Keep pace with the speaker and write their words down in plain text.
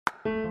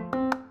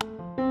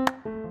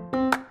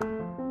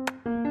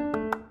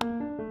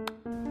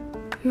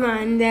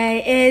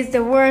Monday is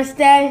the worst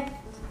day.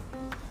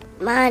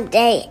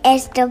 Monday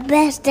is the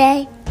best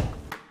day.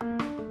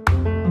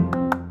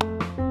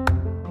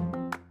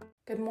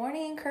 Good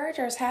morning,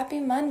 Encouragers. Happy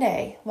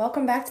Monday.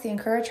 Welcome back to the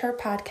Encourage Her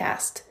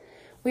podcast.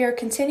 We are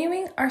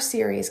continuing our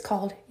series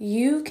called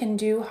You Can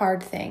Do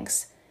Hard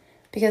Things,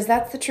 because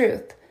that's the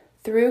truth.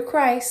 Through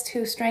Christ,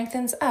 who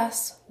strengthens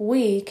us,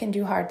 we can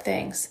do hard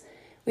things.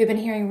 We've been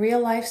hearing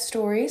real-life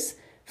stories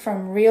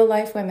from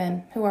real-life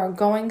women who are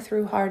going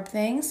through hard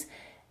things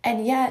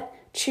and yet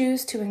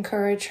choose to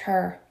encourage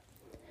her.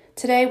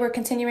 Today, we're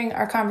continuing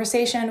our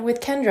conversation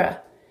with Kendra.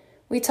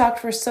 We talked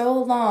for so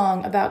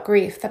long about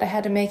grief that I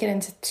had to make it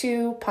into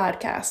 2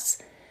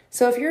 podcasts.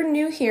 So if you're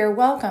new here,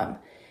 welcome.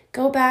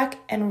 Go back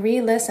and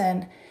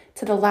re-listen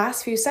to the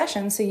last few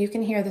sessions so you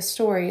can hear the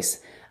stories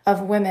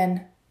of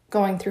women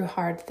going through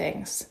hard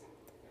things.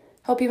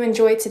 Hope you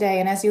enjoyed today,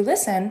 and as you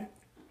listen,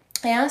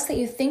 I ask that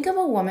you think of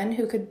a woman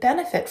who could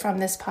benefit from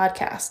this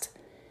podcast.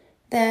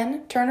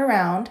 Then turn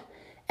around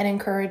and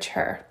encourage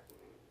her.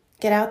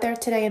 Get out there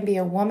today and be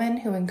a woman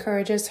who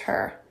encourages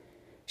her.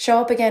 Show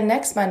up again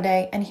next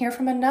Monday and hear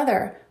from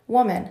another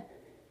woman.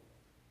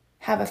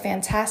 Have a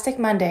fantastic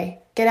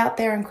Monday. Get out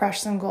there and crush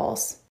some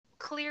goals.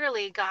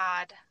 Clearly,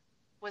 God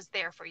was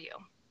there for you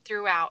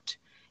throughout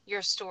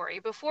your story.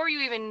 Before you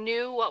even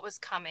knew what was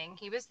coming,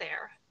 He was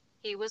there.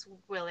 He was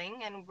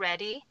willing and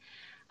ready.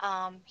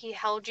 He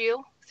held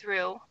you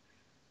through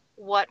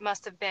what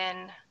must have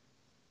been,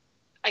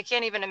 I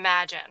can't even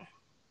imagine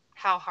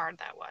how hard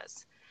that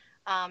was.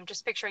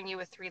 Just picturing you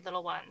with 3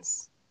 little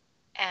ones.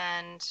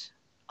 And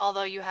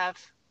although you have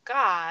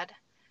God,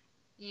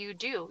 you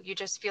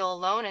just feel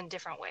alone in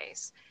different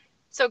ways.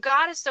 So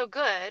God is so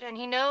good, and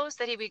He knows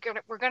that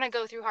we're going to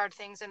go through hard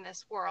things in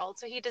this world.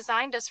 So He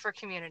designed us for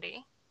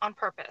community on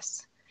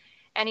purpose.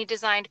 And He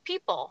designed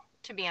people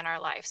to be in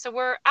our life. So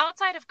we're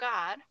outside of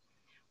God.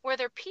 Were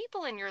there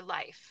people in your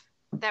life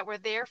that were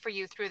there for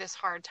you through this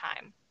hard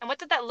time? And what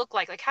did that look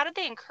like? Like, how did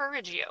they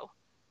encourage you?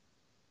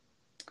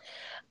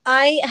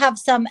 I have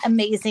some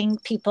amazing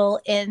people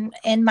in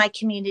my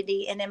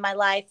community and in my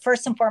life.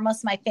 First and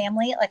foremost, my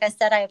family. Like I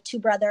said, I have 2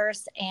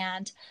 brothers,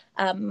 and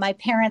my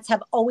parents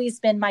have always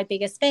been my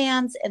biggest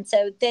fans. And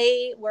so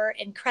they were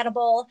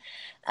incredible.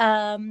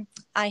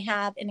 I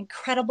have an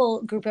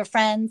incredible group of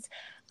friends.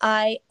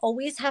 I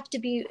always have to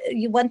be,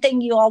 one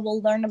thing you all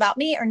will learn about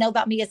me or know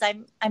about me is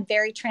I'm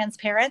very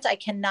transparent.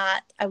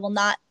 I will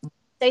not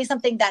say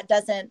something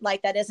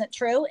that isn't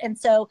true. And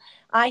so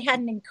I had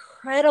an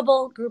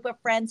incredible group of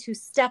friends who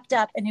stepped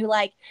up and who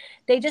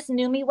they just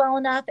knew me well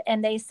enough,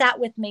 and they sat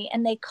with me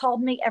and they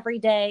called me every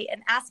day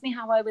and asked me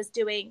how I was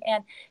doing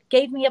and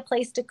gave me a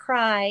place to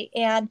cry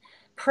and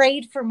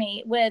prayed for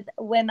me when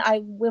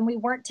we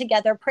weren't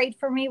together, prayed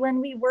for me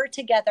when we were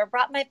together,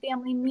 brought my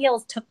family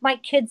meals, took my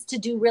kids to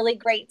do really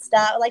great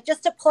stuff,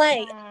 just to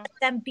play, let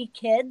them be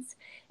kids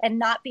and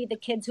not be the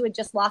kids who had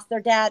just lost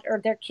their dad,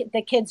 or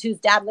the kids whose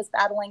dad was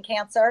battling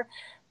cancer,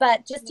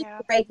 but just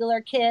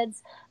regular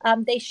kids.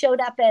 They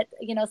showed up at,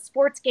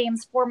 sports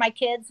games for my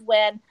kids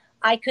when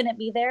I couldn't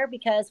be there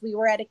because we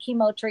were at a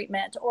chemo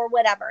treatment or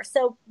whatever.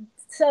 So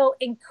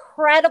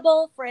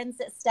incredible friends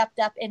that stepped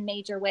up in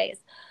major ways.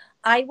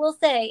 I will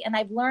say, and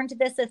I've learned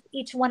this with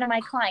each one of my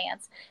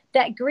clients,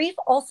 that grief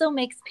also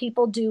makes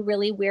people do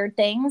really weird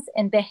things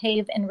and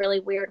behave in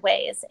really weird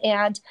ways.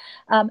 And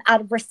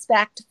out of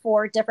respect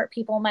for different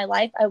people in my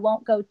life, I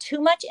won't go too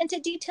much into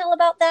detail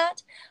about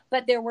that.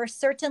 But there were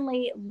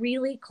certainly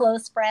really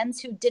close friends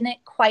who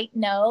didn't quite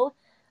know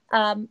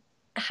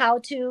how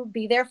to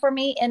be there for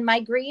me in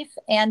my grief.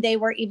 And they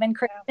were even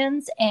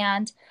Christians.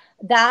 And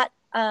that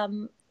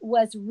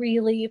was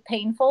really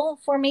painful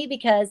for me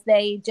because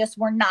they just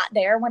were not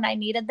there when I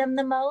needed them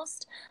the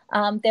most.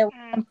 There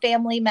were some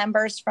family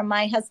members from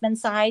my husband's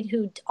side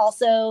who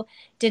also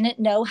didn't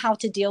know how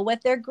to deal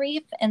with their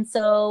grief. And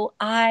so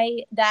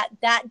that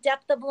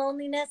depth of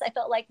loneliness, I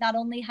felt like not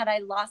only had I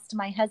lost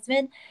my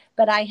husband,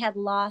 but I had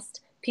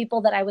lost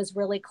people that I was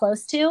really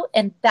close to.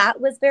 And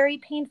that was very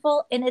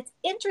painful. And it's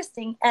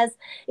interesting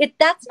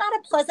that's not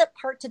a pleasant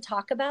part to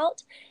talk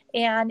about.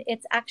 And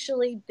it's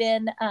actually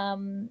been,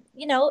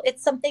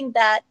 it's something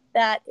that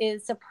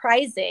is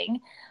surprising.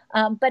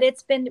 But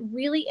it's been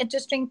really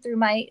interesting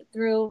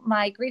through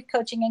my grief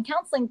coaching and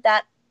counseling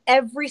that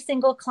every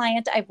single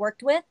client I've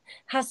worked with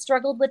has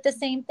struggled with the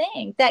same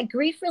thing, that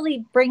grief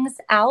really brings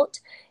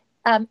out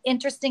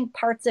interesting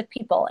parts of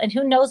people, and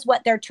who knows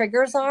what their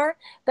triggers are,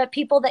 but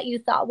people that you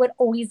thought would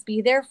always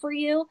be there for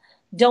you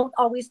don't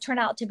always turn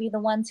out to be the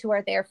ones who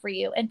are there for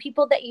you. And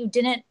people that you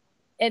didn't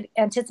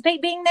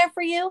anticipate being there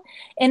for you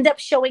end up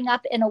showing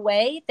up in a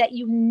way that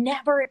you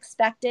never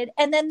expected.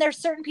 And then there's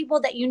certain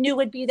people that you knew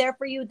would be there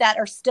for you that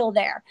are still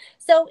there.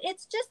 So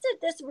it's just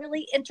this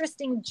really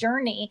interesting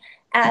journey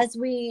as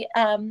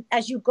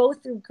you go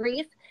through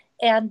grief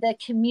and the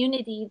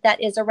community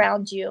that is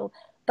around you.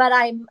 But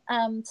I'm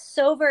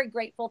so very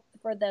grateful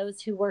for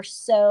those who were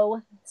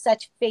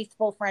such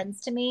faithful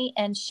friends to me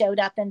and showed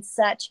up in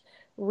such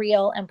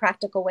real and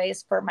practical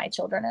ways for my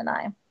children and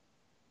I.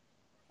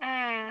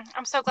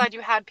 I'm so glad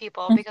you had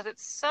people, because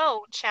it's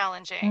so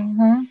challenging.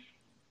 Mm-hmm.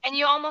 And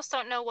you almost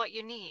don't know what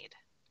you need,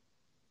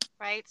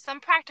 right? Some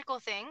practical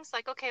things,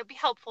 like, okay, it'd be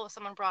helpful if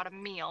someone brought a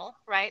meal,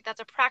 right?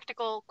 That's a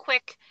practical,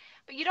 quick,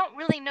 but you don't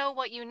really know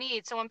what you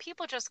need. So when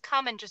people just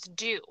come and just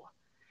do,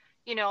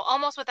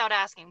 almost without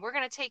asking, we're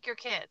going to take your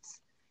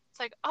kids. It's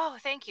like, oh,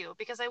 thank you,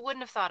 because I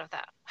wouldn't have thought of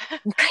that.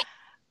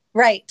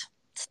 Right.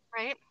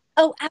 Right.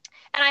 Oh,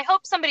 and I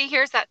hope somebody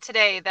hears that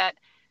today, that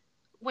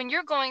when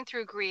you're going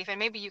through grief, and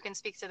maybe you can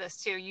speak to this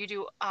too, you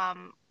do,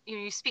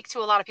 you speak to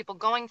a lot of people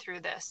going through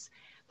this,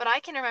 but I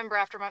can remember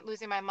after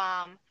losing my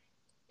mom,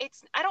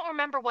 I don't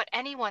remember what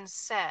anyone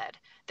said.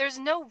 There's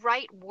no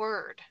right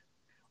word,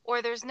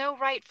 or there's no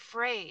right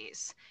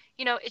phrase.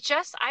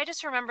 I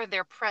just remember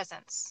their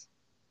presence.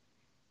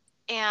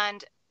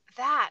 And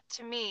that,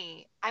 to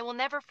me, I will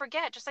never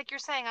forget. Just like you're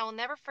saying, I will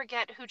never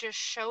forget who just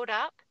showed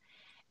up.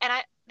 And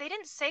they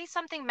didn't say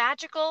something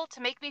magical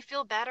to make me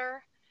feel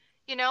better.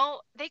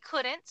 They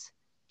couldn't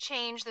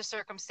change the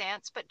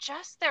circumstance, but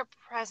just their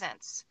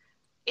presence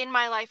in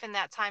my life in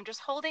that time, just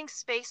holding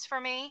space for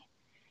me.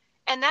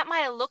 And that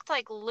might have looked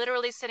like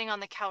literally sitting on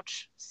the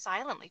couch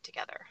silently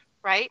together,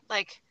 right?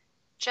 Like,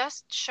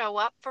 just show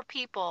up for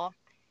people.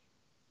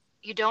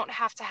 You don't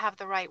have to have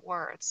the right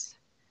words.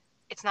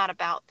 It's not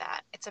about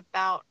that. It's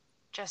about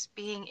just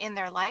being in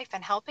their life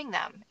and helping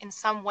them in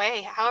some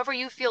way, however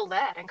you feel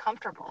led and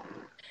comfortable.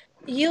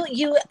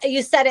 You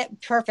said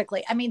it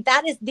perfectly. I mean,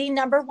 that is the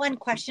number one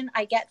question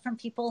I get from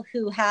people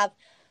who have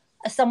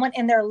someone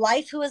in their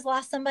life who has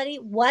lost somebody.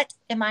 What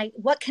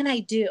can I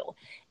do?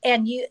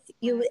 And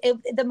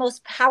the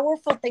most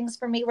powerful things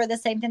for me were the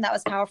same thing that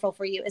was powerful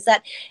for you, is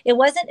that it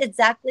wasn't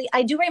exactly,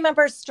 I do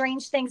remember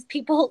strange things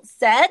people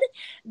said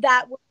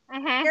that were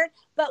weird,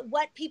 but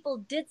what people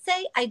did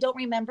say, I don't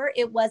remember.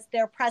 It was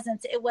their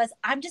presence. It was,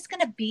 I'm just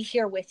going to be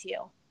here with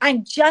you.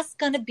 I'm just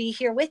going to be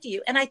here with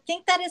you. And I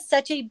think that is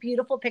such a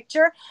beautiful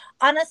picture,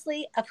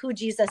 honestly, of who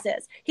Jesus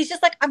is. He's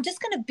just like, I'm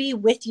just going to be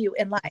with you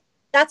in life.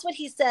 That's what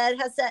he has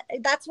said.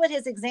 That's what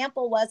his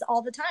example was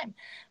all the time.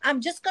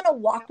 I'm just going to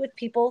walk with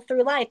people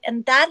through life.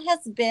 And that has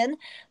been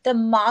the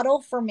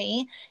model for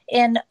me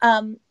in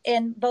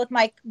both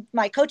my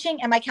coaching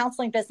and my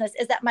counseling business,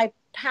 is that my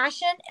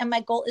passion and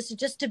my goal is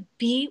to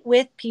be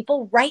with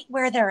people right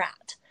where they're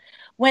at.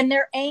 When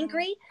they're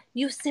angry,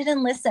 you sit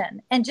and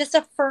listen and just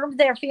affirm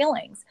their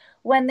feelings.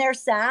 When they're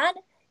sad,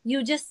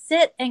 you just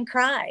sit and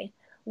cry.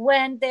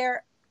 When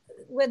they're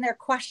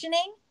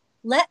questioning,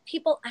 let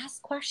people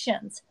ask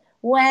questions.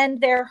 When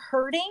they're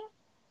hurting,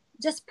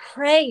 just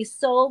pray.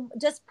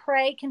 Just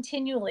pray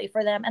continually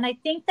for them. And I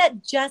think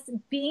that just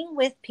being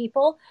with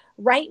people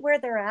right where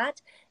they're at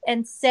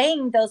and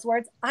saying those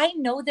words, I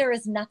know there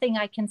is nothing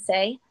I can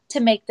say to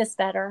make this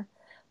better,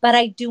 but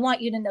I do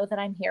want you to know that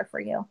I'm here for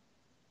you.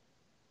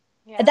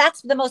 Yeah.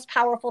 That's the most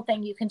powerful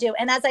thing you can do.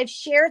 And as I've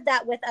shared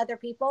that with other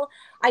people,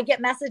 I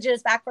get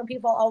messages back from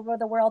people all over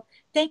the world.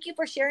 Thank you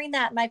for sharing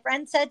that. My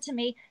friend said to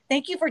me,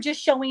 thank you for just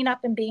showing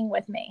up and being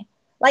with me.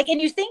 Like,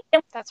 and you think,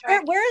 that's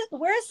right.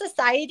 We're a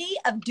society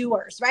of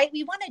doers, right?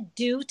 We want to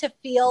do to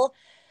feel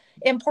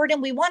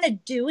important. We want to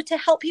do to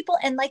help people.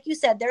 And like you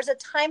said, there's a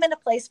time and a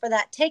place for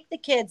that. Take the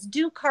kids,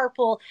 do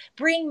carpool,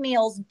 bring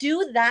meals,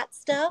 do that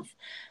stuff.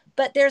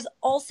 But there's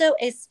also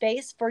a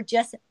space for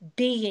just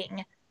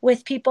being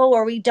with people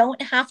where we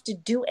don't have to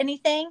do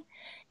anything.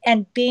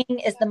 And being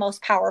is the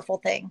most powerful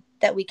thing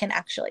that we can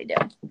actually do.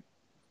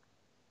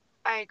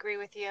 I agree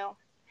with you.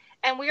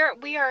 And we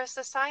are a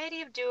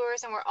society of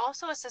doers, and we're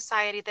also a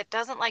society that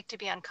doesn't like to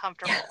be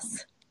uncomfortable.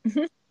 Yes.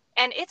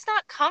 And it's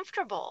not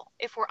comfortable,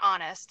 if we're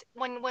honest.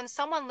 When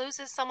someone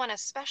loses someone,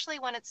 especially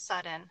when it's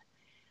sudden,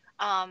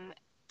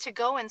 to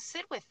go and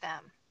sit with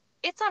them,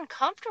 it's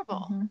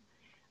uncomfortable. Mm-hmm.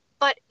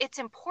 But it's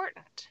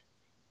important.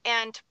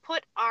 And to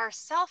put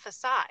ourself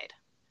aside,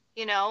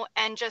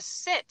 and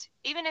just sit,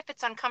 even if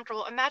it's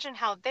uncomfortable. Imagine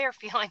how they're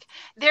feeling,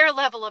 their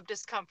level of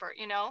discomfort,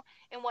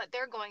 and what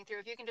they're going through.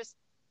 If you can just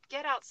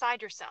get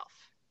outside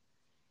yourself,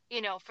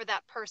 for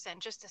that person,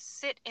 just to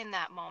sit in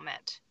that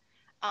moment.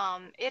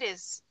 It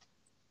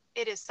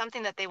is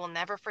something that they will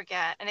never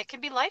forget, and it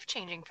can be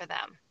life-changing for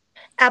them.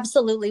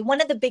 Absolutely.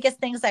 One of the biggest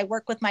things I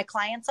work with my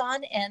clients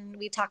on, and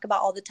we talk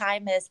about all the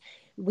time, is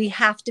we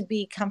have to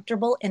be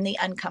comfortable in the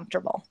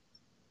uncomfortable.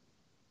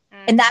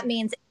 Mm-hmm. And that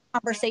means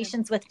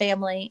conversations with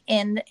family,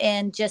 in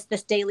just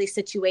this daily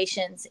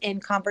situations, in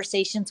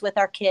conversations with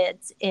our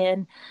kids,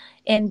 in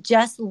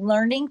just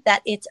learning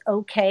that it's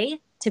okay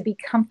to be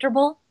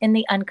comfortable in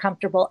the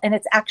uncomfortable. And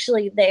it's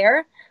actually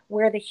there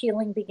where the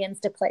healing begins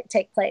to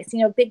take place.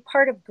 A big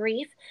part of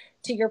grief,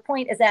 to your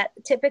point, is that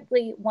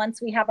typically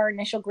once we have our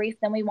initial grief,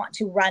 then we want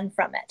to run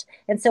from it.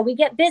 And so we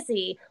get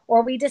busy,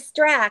 or we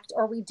distract,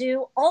 or we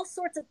do all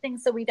sorts of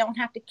things so we don't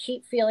have to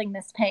keep feeling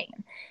this pain.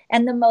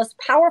 And the most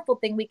powerful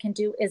thing we can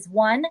do is,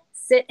 one,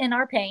 sit in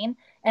our pain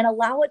and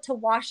allow it to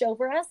wash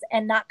over us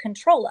and not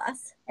control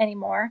us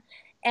anymore.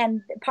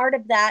 And part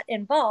of that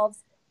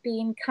involves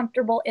being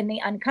comfortable in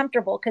the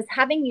uncomfortable, because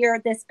having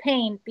this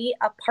pain be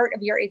a part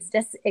of your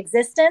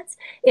existence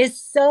is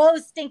so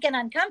stinking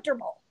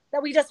uncomfortable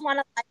that we just want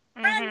to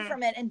run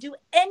from it and do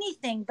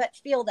anything but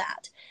feel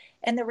that.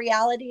 And the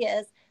reality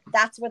is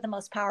that's where the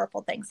most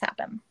powerful things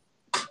happen.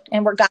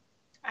 And we're God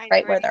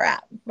right where they're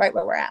at, right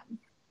where we're at.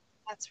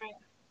 That's right.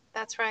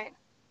 That's right.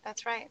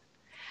 That's right.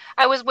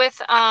 I was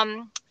with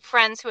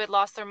friends who had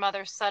lost their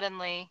mother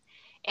suddenly,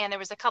 and there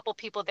was a couple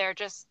people there.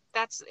 Just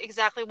that's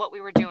exactly what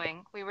we were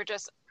doing. We were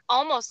just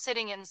almost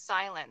sitting in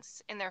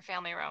silence in their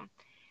family room,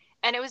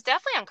 and it was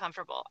definitely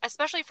uncomfortable,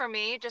 especially for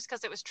me, just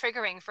because it was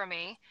triggering for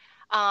me,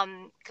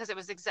 because it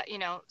was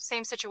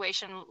same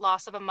situation,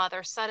 loss of a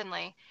mother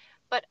suddenly.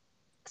 But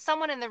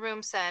someone in the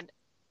room said,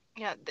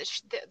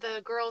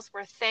 the girls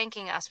were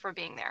thanking us for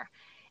being there,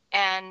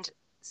 and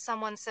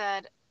someone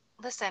said,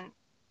 "Listen,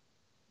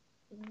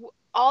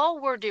 all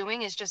we're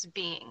doing is just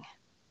being.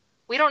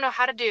 We don't know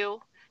how to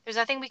do. There's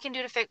nothing we can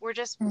do to fix. We're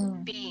just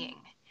being."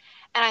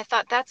 And I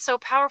thought that's so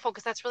powerful,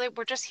 because that's really,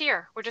 we're just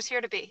here. We're just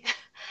here to be.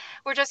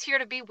 We're just here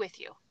to be with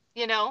you,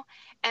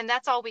 and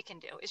that's all we can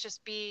do is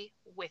just be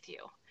with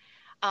you.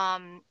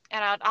 And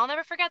I'll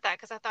never forget that,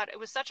 because I thought it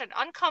was such an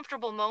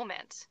uncomfortable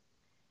moment.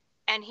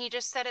 And he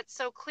just said it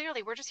so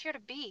clearly. We're just here to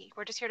be.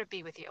 We're just here to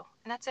be with you.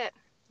 And that's it.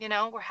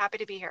 We're happy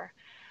to be here.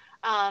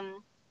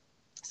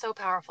 So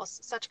powerful.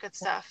 Such good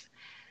stuff.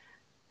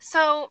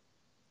 So,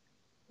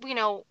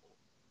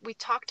 we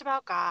talked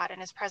about God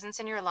and his presence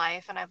in your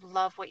life, and I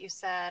love what you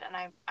said.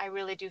 And I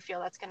really do feel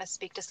that's going to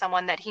speak to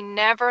someone, that he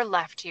never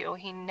left you.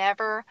 He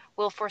never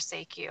will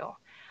forsake you.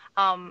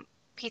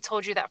 He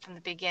told you that from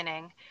the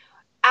beginning.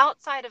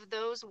 Outside of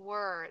those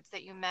words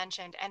that you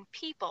mentioned and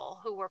people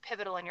who were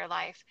pivotal in your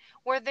life,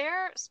 was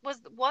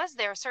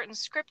there a certain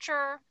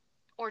scripture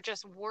or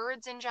just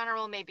words in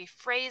general, maybe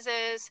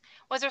phrases?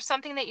 Was there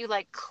something that you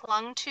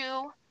clung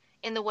to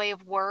in the way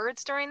of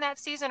words during that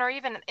season, or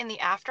even in the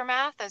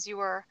aftermath as you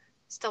were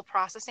still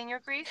processing your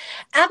grief?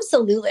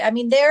 Absolutely. I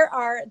mean, there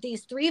are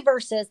these 3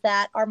 verses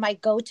that are my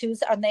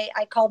go-tos, and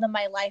I call them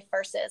my life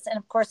verses. And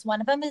of course,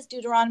 one of them is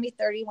Deuteronomy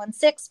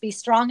 31:6. Be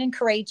strong and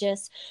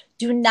courageous.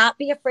 Do not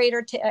be afraid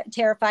or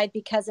terrified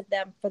because of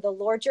them, for the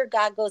Lord your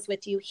God goes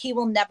with you. He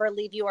will never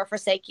leave you or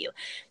forsake you.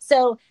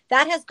 So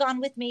that has gone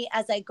with me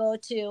as I go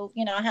to,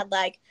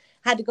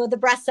 I had to go to the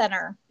breast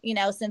center,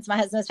 since my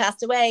husband has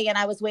passed away, and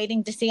I was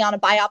waiting to see on a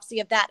biopsy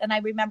of that. And I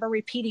remember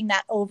repeating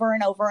that over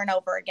and over and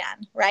over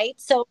again.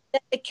 Right. So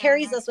it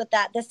carries us with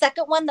that. The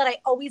second one that I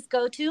always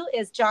go to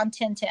is John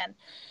 10:10.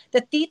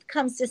 The thief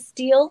comes to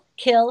steal,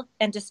 kill,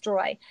 and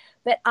destroy,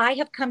 but I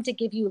have come to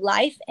give you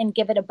life and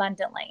give it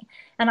abundantly.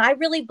 And I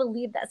really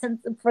believe that,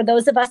 since for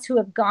those of us who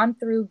have gone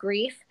through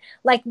grief,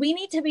 we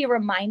need to be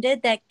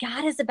reminded that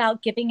God is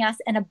about giving us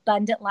an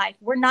abundant life.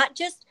 We're not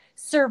just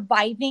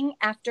surviving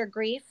after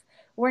grief.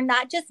 We're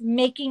not just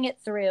making it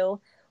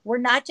through. We're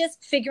not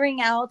just figuring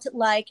out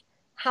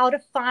how to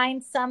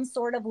find some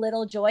sort of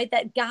little joy.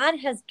 That God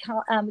has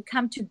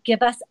come to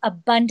give us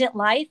abundant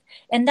life.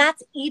 And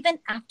that's even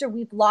after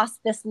we've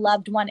lost this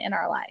loved one in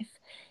our life.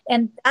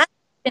 And that's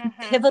been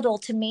pivotal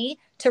to me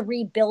to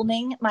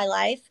rebuilding my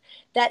life.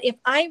 That if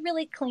I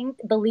really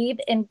believe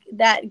in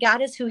that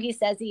God is who he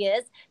says he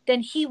is, then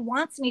he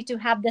wants me to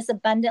have this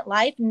abundant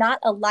life, not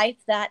a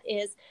life that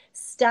is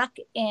stuck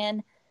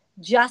in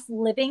just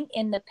living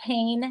in the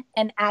pain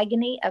and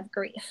agony of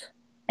grief.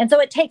 And so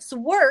it takes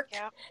work,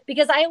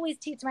 because I always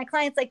teach my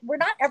clients, we're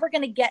not ever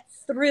going to get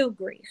through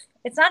grief.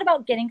 It's not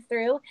about getting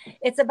through.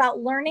 It's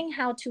about learning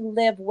how to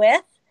live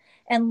with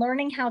and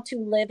learning how to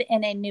live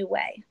in a new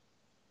way.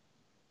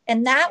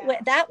 And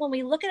that when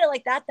we look at it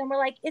like that, then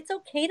we're it's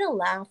okay to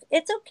laugh.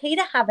 It's okay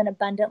to have an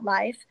abundant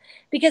life,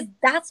 because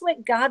that's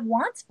what God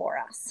wants for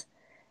us.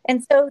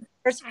 And so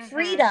there's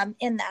freedom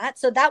in that.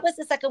 So that was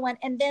the second one.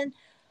 And then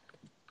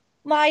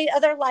my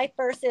other life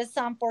verse is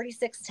Psalm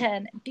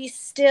 46:10. Be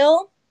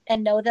still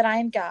and know that I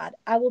am God.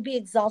 I will be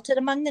exalted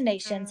among the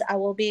nations. I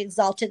will be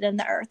exalted in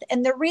the earth.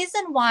 And the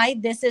reason why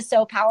this is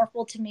so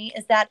powerful to me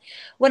is that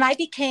when I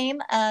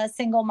became a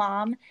single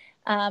mom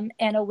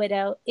and a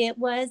widow, it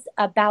was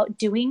about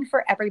doing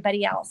for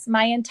everybody else.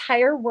 My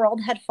entire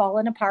world had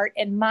fallen apart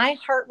and my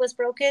heart was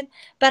broken,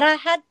 but I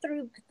had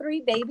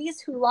 3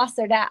 babies who lost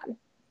their dad.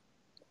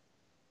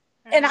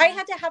 And I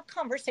had to have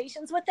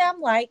conversations with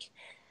them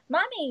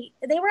Mommy,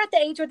 they were at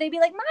the age where they'd be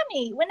like,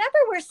 Mommy, whenever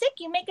we're sick,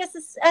 you make us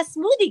a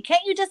smoothie.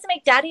 Can't you just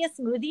make Daddy a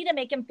smoothie to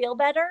make him feel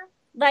better?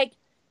 I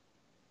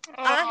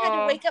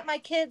had to wake up my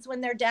kids when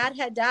their dad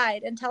had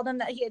died and tell them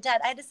that he had died.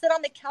 I had to sit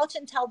on the couch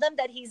and tell them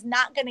that he's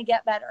not going to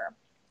get better.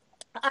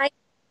 I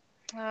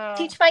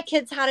teach my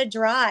kids how to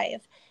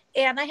drive.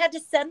 And I had to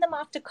send them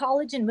off to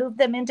college and move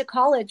them into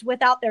college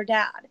without their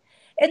dad.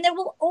 And there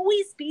will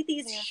always be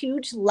these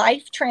huge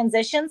life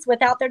transitions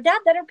without their dad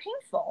that are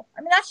painful. I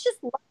mean, that's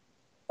just life.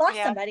 Lost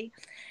somebody.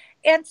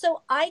 And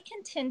so I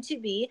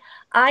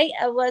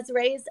was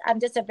raised,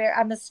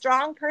 I'm a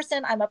strong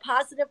person. I'm a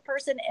positive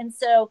person. And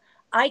so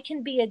I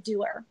can be a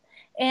doer.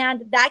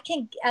 And that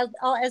can,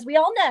 as we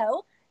all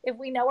know, if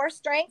we know our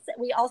strengths,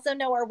 we also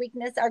know our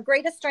weakness. Our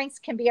greatest strengths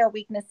can be our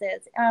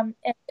weaknesses. And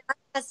God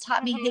has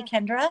taught me, hey,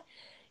 Kendra,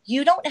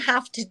 you don't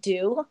have to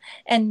do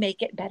and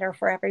make it better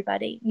for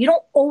everybody. You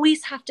don't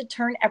always have to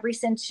turn every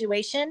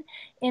situation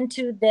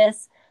into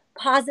this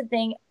positive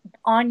thing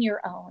on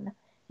your own.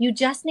 You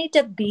just need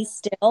to be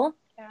still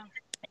Yeah.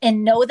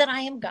 and know that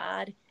I am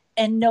God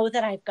and know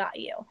that I've got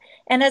you.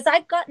 And as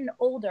I've gotten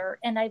older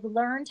and I've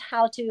learned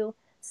how to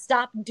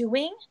stop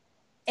doing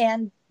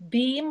and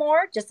be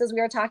more, just as we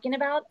were talking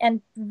about,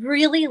 and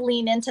really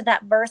lean into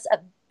that verse of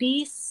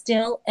be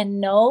still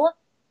and know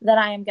that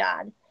I am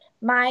God.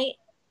 My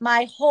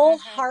whole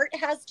heart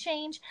has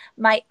changed.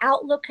 My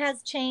outlook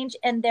has changed.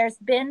 And there's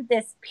been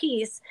this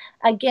peace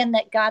again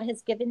that God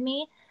has given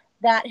me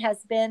that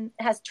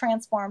has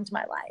transformed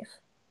my life.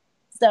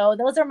 So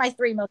those are my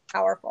three most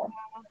powerful.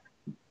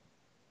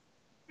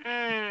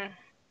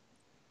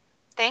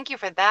 Thank you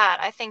for that.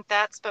 I think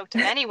that spoke to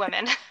many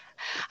women.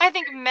 I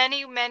think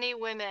many, many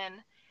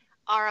women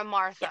are a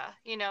Martha,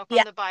 from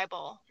the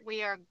Bible.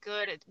 We are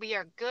good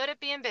at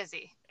being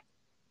busy.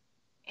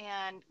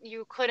 And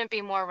you couldn't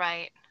be more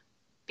right.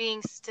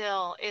 Being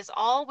still is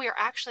all we're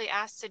actually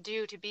asked to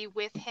do, to be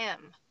with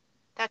him.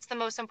 That's the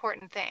most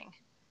important thing.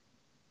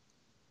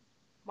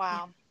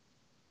 Wow.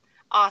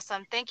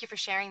 Awesome. Thank you for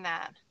sharing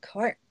that. Of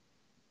course.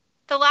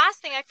 The last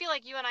thing, I feel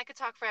like you and I could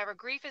talk forever.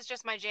 Grief is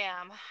just my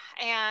jam.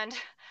 And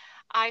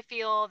I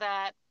feel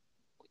that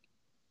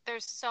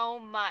there's so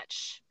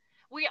much.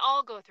 We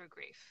all go through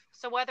grief.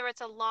 So whether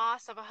it's a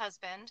loss of a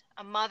husband,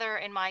 a mother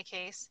in my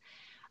case,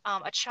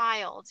 a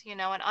child,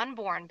 an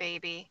unborn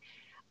baby,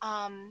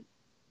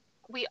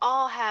 we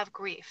all have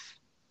grief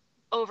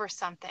over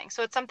something.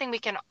 So it's something we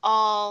can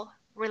all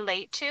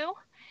relate to.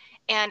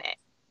 And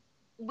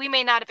we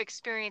may not have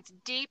experienced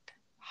deep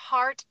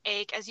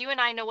heartache, as you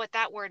and I know what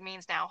that word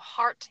means now,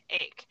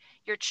 heartache.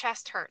 Your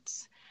chest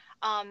hurts.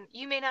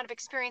 You may not have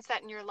experienced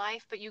that in your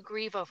life, but you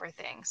grieve over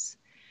things.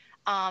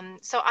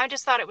 So I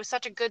just thought it was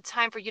such a good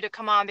time for you to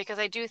come on, because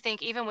I do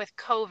think even with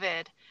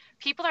COVID,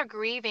 people are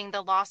grieving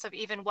the loss of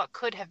even what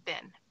could have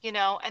been,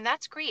 and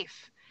that's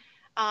grief.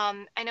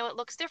 I know it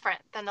looks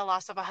different than the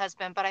loss of a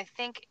husband, but I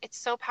think it's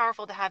so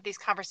powerful to have these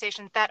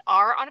conversations that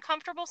are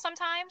uncomfortable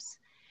sometimes.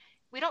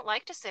 We don't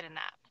like to sit in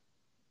that.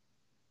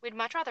 We'd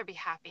much rather be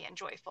happy and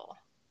joyful,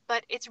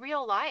 but it's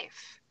real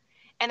life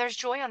and there's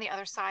joy on the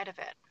other side of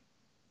it,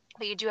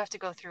 but you do have to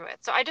go through it.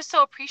 So I just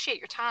so appreciate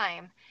your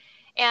time.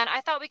 And I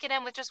thought we could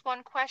end with just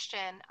one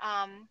question.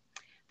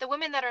 The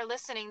women that are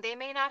listening, they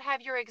may not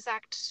have your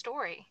exact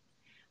story,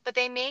 but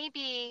they may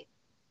be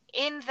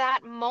in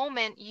that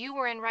moment you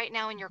were in right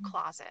now in your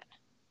closet,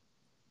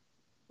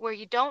 where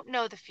you don't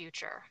know the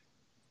future.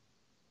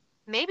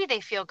 Maybe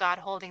they feel God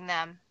holding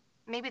them.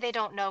 Maybe they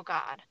don't know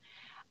God.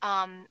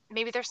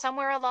 Maybe they're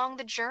somewhere along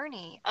the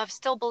journey of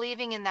still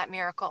believing in that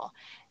miracle.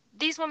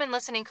 These women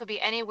listening could be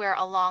anywhere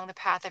along the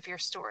path of your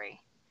story.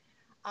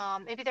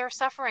 Maybe they're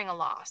suffering a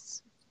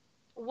loss.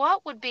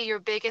 What would be your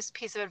biggest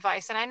piece of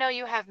advice? And I know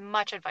you have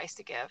much advice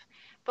to give,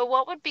 but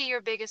what would be your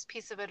biggest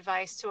piece of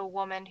advice to a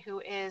woman who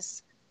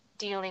is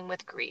dealing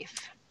with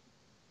grief?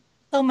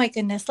 Oh my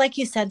goodness. Like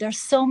you said, there's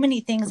so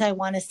many things I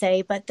want to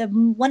say, but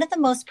one of the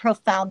most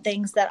profound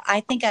things that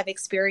I think I've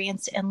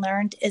experienced and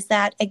learned is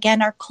that,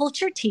 again, our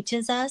culture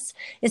teaches us,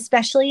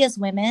 especially as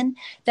women,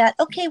 that,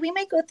 okay, we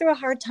may go through a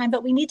hard time,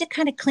 but we need to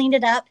kind of clean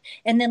it up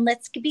and then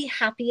let's be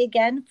happy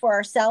again for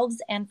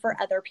ourselves and for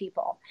other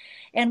people.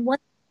 And one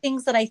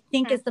things that I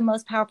think is the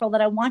most powerful that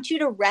I want you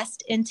to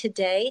rest in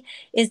today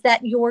is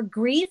that your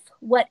grief,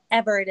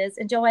 whatever it is,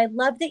 and Joe, I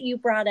love that you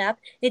brought up,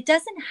 it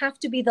doesn't have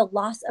to be the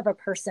loss of a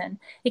person.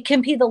 It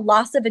can be the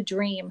loss of a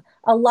dream,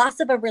 a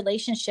loss of a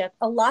relationship,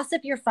 a loss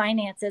of your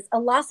finances, a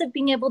loss of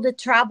being able to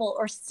travel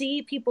or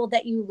see people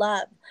that you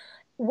love.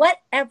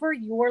 Whatever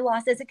your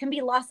loss is, it can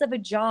be loss of a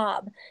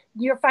job.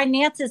 Your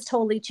finances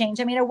totally change.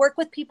 I mean, I work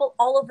with people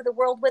all over the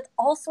world with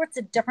all sorts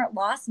of different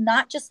loss,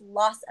 not just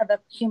loss of a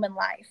human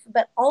life,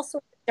 but all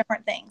sorts of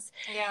different things.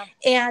 Yeah.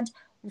 And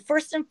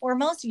first and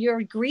foremost,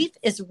 your grief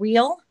is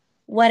real,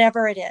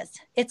 whatever it is.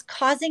 It's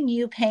causing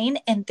you pain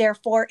and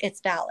therefore it's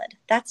valid.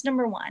 That's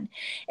number one.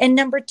 And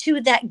number two,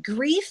 that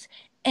grief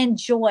and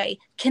joy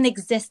can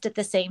exist at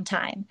the same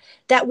time,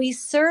 that we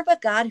serve a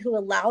God who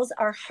allows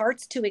our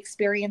hearts to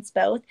experience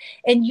both.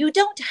 And you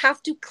don't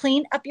have to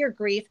clean up your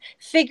grief,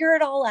 figure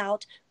it all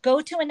out,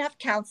 go to enough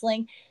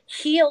counseling,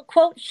 heal,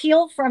 quote,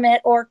 heal from it,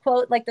 or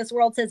quote, like this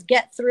world says,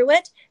 get through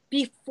it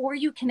before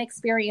you can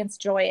experience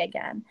joy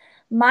again.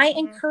 My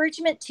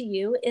encouragement to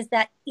you is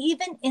that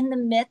even in the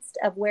midst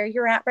of where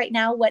you're at right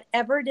now,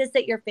 whatever it is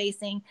that you're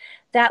facing,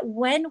 that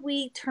when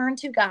we turn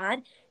to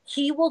God,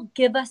 He will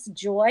give us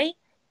joy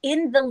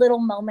in the little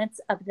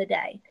moments of the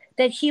day,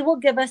 that He will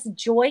give us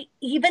joy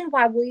even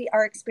while we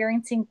are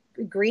experiencing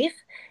grief,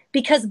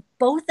 because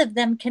both of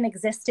them can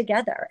exist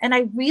together. And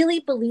I really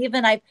believe,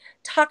 and I've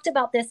talked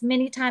about this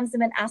many times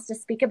and been asked to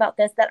speak about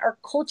this, that our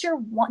culture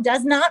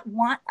does not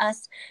want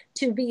us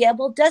to be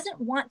able,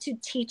 doesn't want to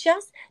teach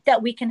us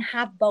that we can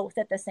have both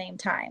at the same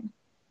time.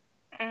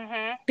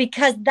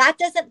 Because that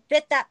doesn't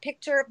fit that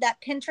picture,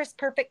 that Pinterest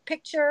perfect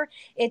picture.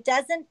 It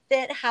doesn't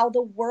fit how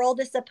the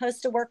world is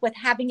supposed to work with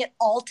having it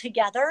all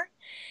together.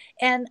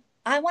 And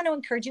I want to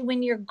encourage you,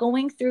 when you're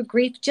going through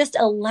grief, just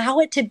allow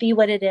it to be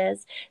what it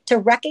is, to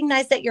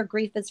recognize that your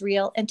grief is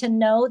real, and to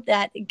know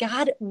that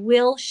God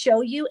will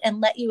show you and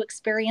let you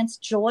experience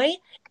joy,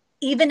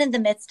 even in the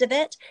midst of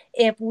it.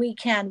 If we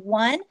can,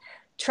 one,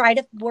 try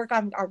to work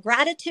on our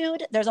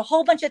gratitude. There's a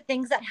whole bunch of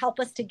things that help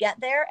us to get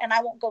there, and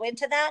I won't go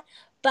into that,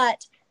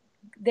 but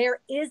there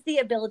is the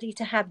ability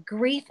to have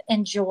grief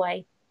and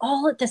joy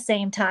all at the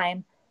same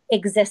time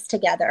exist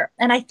together.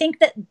 And I think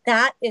that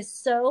that is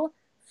so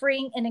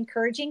freeing and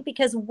encouraging,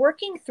 because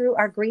working through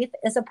our grief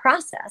is a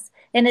process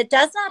and it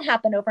does not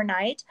happen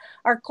overnight.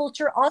 Our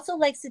culture also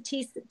likes to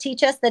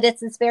teach us that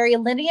it's this very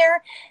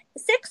linear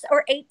 6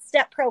 or 8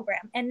 step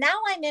program. And now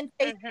I'm in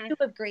phase 2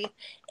 of grief.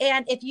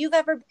 And if you've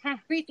ever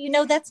grief, you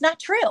know that's not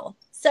true.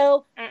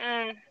 So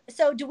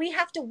do we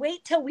have to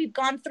wait till we've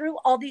gone through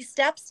all these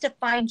steps to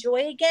find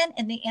joy again?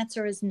 And the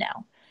answer is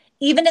no.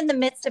 Even in the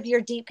midst of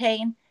your deep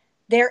pain,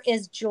 there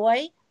is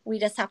joy. We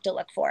just have to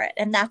look for it.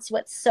 And that's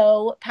what's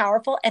so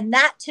powerful. And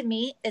that, to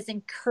me, is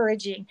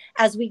encouraging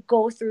as we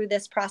go through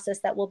this process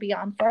that will be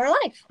on for our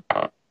life.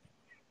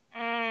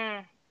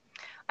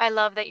 I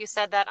love that you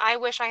said that. I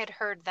wish I had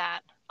heard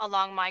that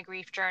along my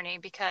grief journey,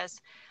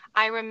 because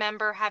I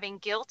remember having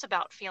guilt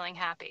about feeling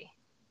happy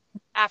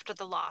after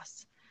the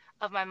loss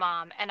of my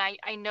mom. And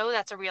I know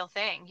that's a real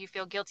thing. You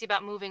feel guilty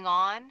about moving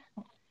on.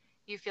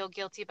 You feel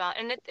guilty about,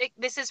 and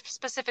this is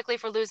specifically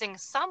for losing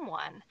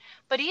someone,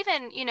 but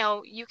even,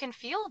 you can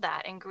feel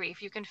that in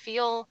grief. You can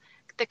feel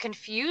the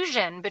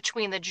confusion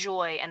between the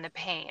joy and the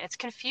pain. It's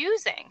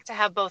confusing to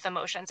have both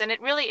emotions, and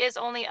it really is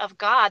only of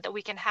God that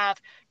we can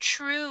have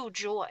true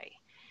joy.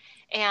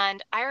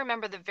 And I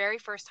remember the very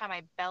first time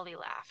I belly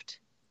laughed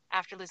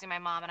after losing my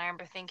mom, and I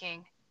remember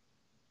thinking,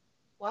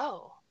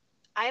 whoa,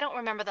 I don't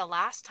remember the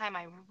last time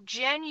I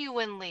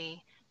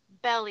genuinely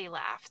belly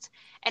laughed.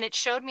 And it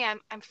showed me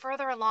I'm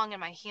further along in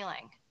my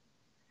healing.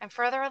 I'm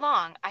further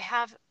along. I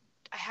have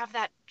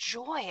that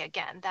joy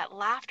again, that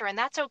laughter, and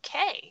that's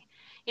okay.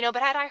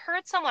 But had I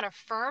heard someone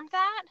affirm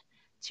that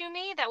to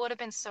me, that would have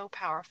been so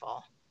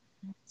powerful.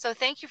 So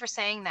thank you for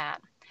saying that.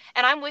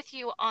 And I'm with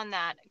you on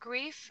that.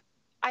 Grief,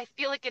 I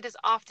feel like it is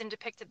often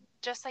depicted,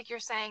 just like you're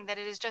saying, that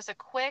it is just a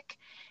quick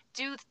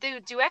do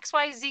X,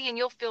 Y, Z and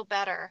you'll feel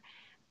better.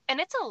 And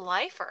it's a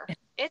lifer.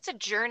 It's a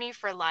journey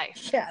for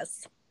life.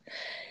 Yes.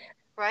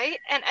 Right?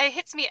 And it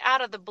hits me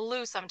out of the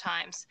blue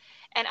sometimes.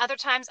 And other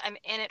times I'm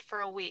in it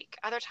for a week.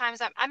 Other times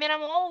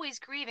I'm always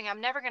grieving.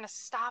 I'm never going to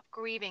stop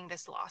grieving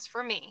this loss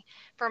for me,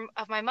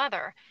 of my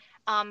mother.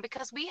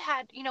 Because we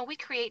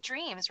create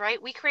dreams,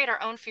 right? We create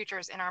our own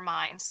futures in our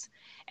minds.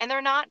 And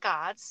they're not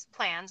God's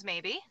plans,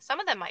 maybe. Some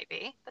of them might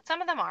be, but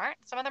some of them aren't.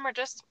 Some of them are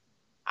just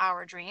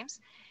our dreams.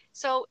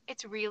 So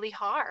it's really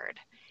hard.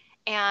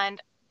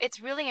 And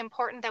it's really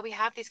important that we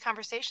have these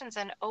conversations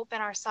and open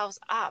ourselves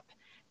up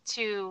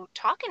to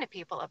talking to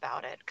people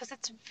about it, because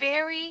it's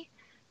very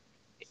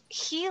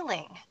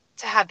healing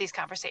to have these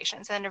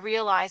conversations and to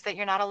realize that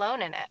you're not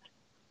alone in it.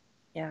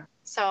 Yeah.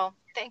 So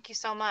thank you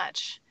so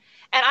much.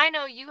 And I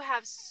know you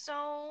have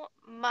so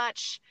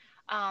much,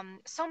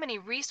 so many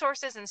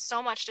resources and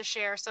so much to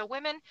share. So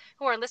women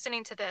who are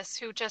listening to this,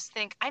 who just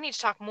think, I need to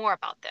talk more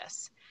about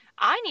this,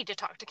 I need to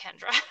talk to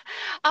Kendra.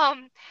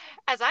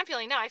 As I'm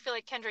feeling now, I feel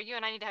like, Kendra, you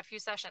and I need to have a few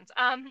sessions.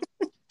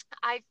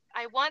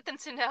 I want them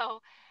to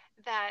know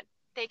that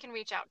they can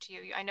reach out to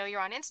you. I know you're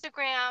on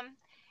Instagram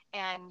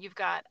and you've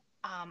got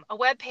a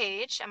web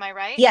page. Am I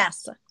right?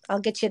 Yes. I'll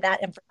get you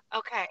that information.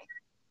 Okay.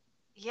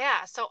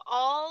 Yeah. So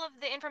all of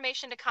the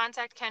information to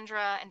contact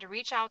Kendra and to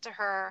reach out to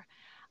her.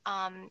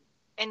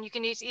 And you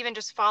can even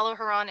just follow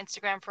her on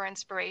Instagram for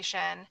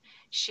inspiration.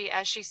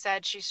 As she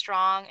said, she's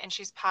strong and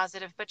she's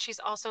positive, but she's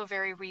also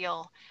very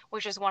real,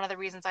 which is one of the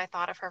reasons I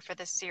thought of her for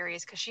this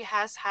series, because she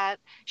has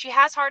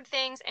hard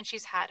things and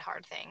she's had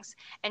hard things,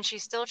 and she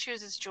still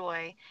chooses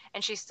joy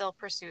and she still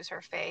pursues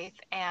her faith.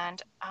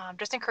 And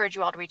just encourage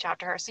you all to reach out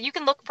to her. So you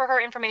can look for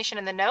her information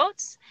in the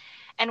notes.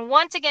 And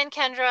once again,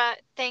 Kendra,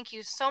 thank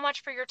you so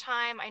much for your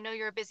time. I know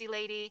you're a busy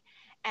lady,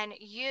 and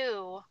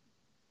you,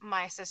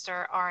 my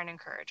sister, are an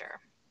encourager.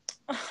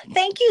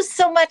 Thank you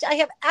so much. I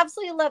have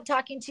absolutely loved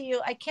talking to you.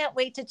 I can't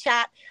wait to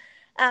chat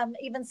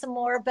even some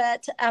more,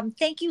 but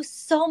thank you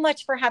so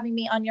much for having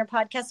me on your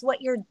podcast.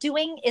 What you're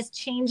doing is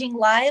changing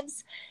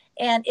lives,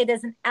 and it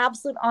is an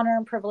absolute honor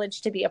and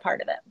privilege to be a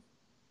part of it.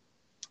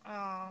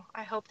 Oh,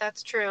 I hope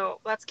that's true.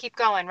 Let's keep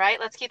going, right?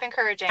 Let's keep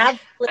encouraging.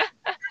 Absolutely.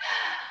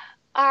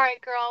 All right,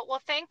 girl.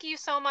 Well, thank you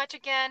so much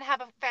again. Have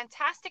a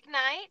fantastic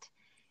night,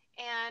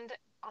 and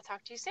I'll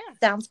talk to you soon.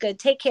 Sounds good.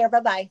 Take care.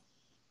 Bye-bye.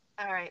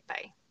 All right.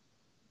 Bye.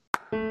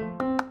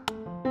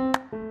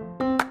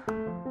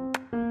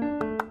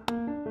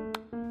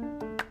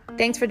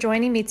 Thanks for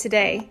joining me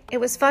today. It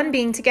was fun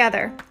being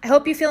together. I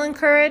hope you feel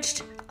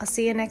encouraged. I'll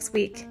see you next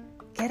week.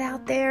 Get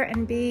out there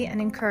and be an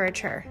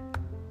encourager.